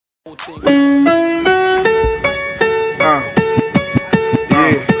Yeah,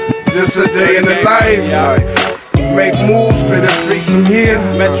 just a day in the life. Make moves, clear the streets from here.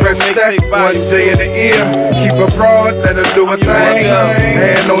 Metro stack, one day in the ear. Keep it broad, let her do a thing.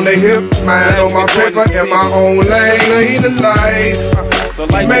 Hand on the hip, mind on my paper, in my own lane. In life.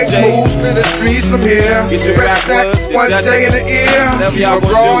 Make moves to the streets from here. Rest that one day in the ear. Keep it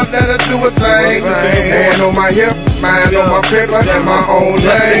broad, let her do a thing. Hand on my hip, mind on my paper, in my own lane.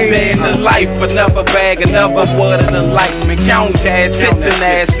 Just a day in the life, another bag, another word in the light. Man, count cash, hits and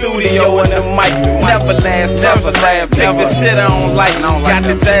ass, studio and the mic. Never last, never laugh. Take the shit I don't like. Got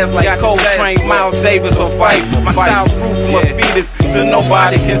the jazz like Coltrane, Miles Davis or Fife. My style proof from a fetus, so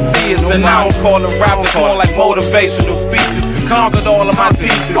nobody can see us. And I don't call it rap, it's more like motivational speeches. Conquered all of my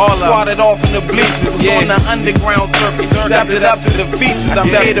teachers, squatted off in the bleachers. Was on the underground circuit, stepped it up to the features. I'm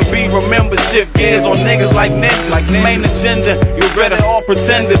here to be remembered, shift gears on niggas like ninjas. Main agenda, you better all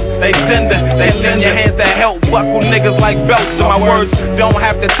pretenders. They tender, they lend your hand to help buckle niggas like belts. So my words don't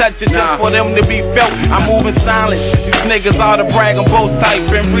have to touch it just for them to be felt. I'm moving silent, these niggas are the brag on both type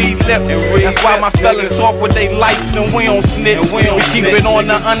and read lips. That's why my fellas talk with they lights and we don't snitch. We keep it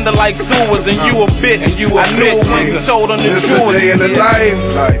on the under like sewers and you a bitch. I knew when you told them the truth. Day in the life.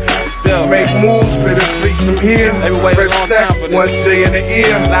 Make moves, clear the streets from here. Rest that one day in the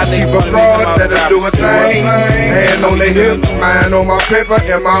ear. Keep it broad, let her do a thing. Hand on the hip, mind on my paper,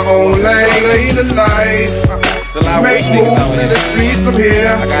 in my own lane. In life. Make moves to the streets from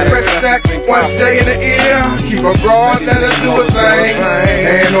here. Rest that one day in the ear. Keep it broad, let her do a thing.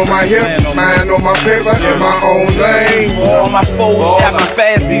 Hand on my hip, mind on my paper, in my own lane. All my foes yapping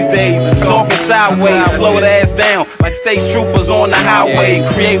fast these days, talking sideways, slow the ass down like state troopers on the highway.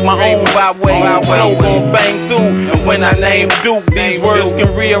 Create my own byway, flow gon' bang through. And when I name Duke, these words can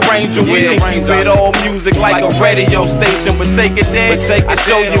rearrange and we can keep it all music like a radio station. But take it there, I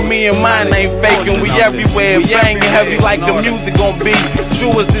show you me and mine ain't faking. We everywhere, banging heavy like the music gon' be.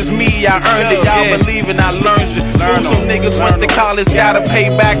 True as it's me, I earned it, y'all believe and I learned it. Some niggas went to college, gotta pay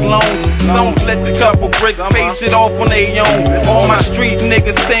back loans. Some flipped a couple bricks, pay shit off on they own. On my street,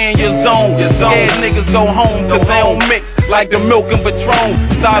 niggas stay in your zone. Scared niggas go home, cause they don't mix like the milk and Patron.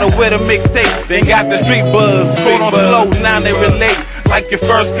 Started with a mixtape, then got the street buzz. Put on slow, now they relate. Like your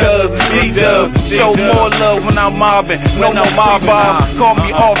first cuz, D-Dub. Show more love when I'm mobbing. No more mob bars. Call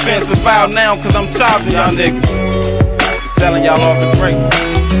me offensive foul now, cause I'm charging y'all niggas. Telling y'all off the break.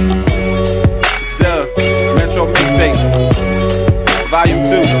 It's the Metro Mixtape, Volume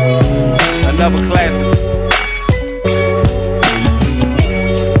 2. Another classic.